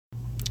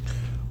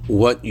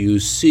What you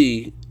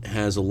see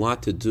has a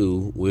lot to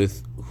do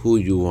with who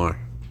you are.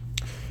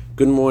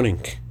 Good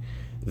morning.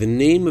 The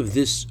name of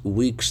this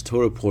week's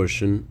Torah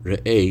portion,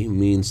 Re'eh,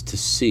 means to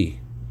see.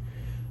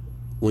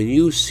 When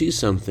you see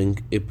something,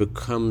 it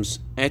becomes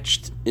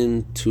etched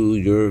into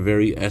your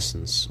very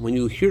essence. When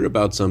you hear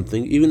about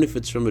something, even if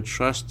it's from a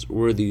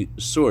trustworthy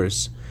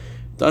source,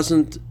 it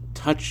doesn't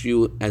touch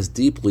you as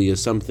deeply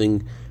as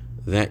something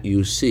that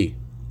you see.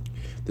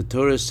 The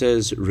Torah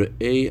says,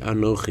 Re'eh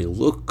Anochi,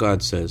 look,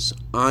 God says,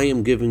 I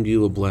am giving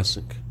you a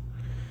blessing.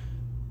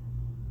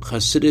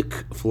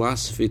 Hasidic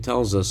philosophy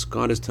tells us,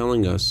 God is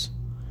telling us,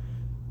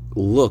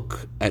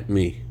 look at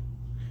me.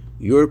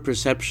 Your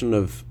perception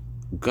of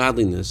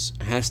godliness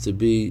has to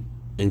be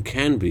and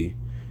can be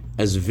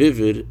as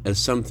vivid as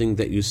something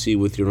that you see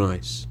with your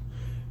eyes.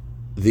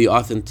 The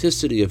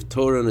authenticity of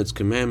Torah and its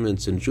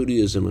commandments and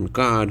Judaism and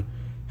God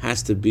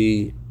has to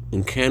be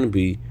and can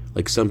be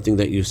like something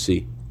that you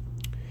see.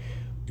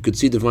 You could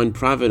see divine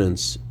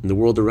providence in the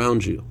world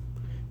around you.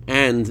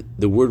 And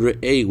the word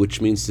Re'eh,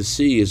 which means to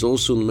see, is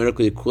also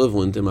numerically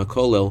equivalent in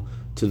Makolel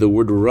to the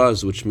word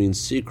Raz, which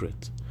means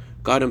secret.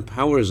 God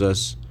empowers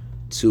us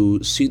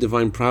to see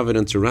divine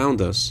providence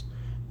around us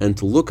and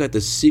to look at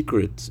the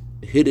secret,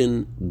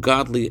 hidden,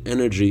 godly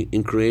energy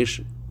in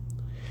creation.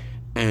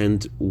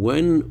 And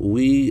when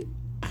we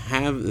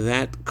have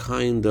that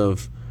kind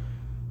of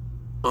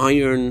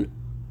iron,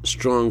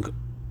 strong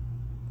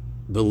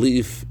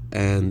belief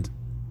and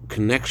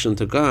connection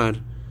to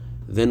God,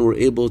 then we're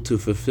able to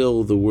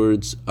fulfill the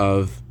words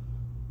of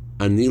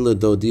Anila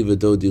Dodi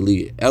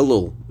V'Dodi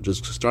Elul,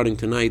 just starting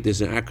tonight,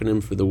 is an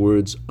acronym for the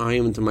words, I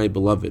am to my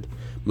beloved.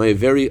 My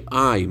very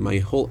I, my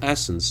whole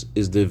essence,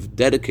 is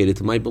dedicated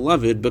to my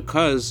beloved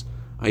because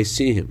I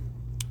see him.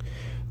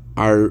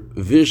 Our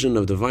vision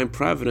of divine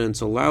providence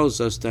allows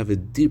us to have a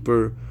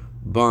deeper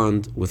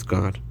bond with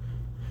God.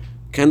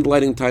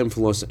 Candlelighting time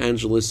for Los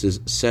Angeles is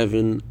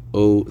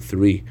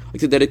 7:03. I'd like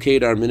to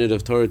dedicate our minute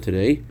of Torah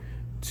today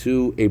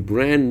to a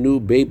brand new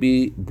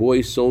baby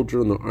boy soldier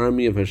in the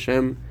army of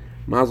Hashem.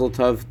 Mazel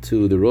Tov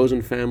to the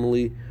Rosen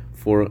family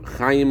for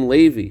Chaim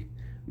Levi.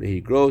 May he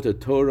grow to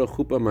Torah,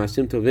 Chuppah,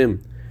 Maasim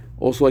Tovim.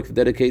 Also like to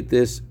dedicate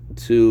this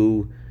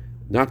to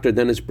Dr.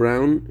 Dennis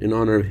Brown in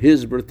honor of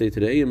his birthday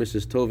today, and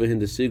Mrs. Tova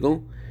Hinda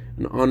Siegel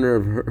in honor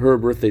of her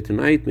birthday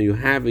tonight. May you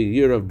have a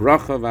year of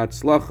bracha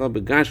v'atzlacha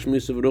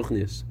begashmis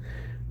v'ruchnis.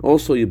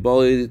 Also,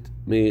 Yibolit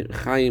may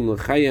Chaim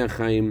l'chaya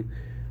Chaim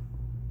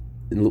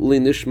in L'uli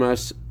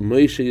Nishmas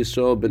Moshe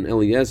Yisrael ben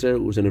Eliezer,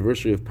 whose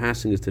anniversary of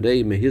passing is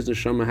today. May his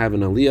neshama have an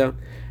aliyah,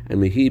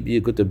 and may he be a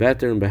good to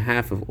better on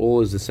behalf of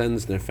all his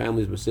descendants and their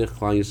families. B'sich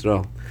Klal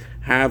Yisrael.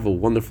 Have a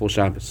wonderful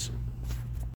Shabbos.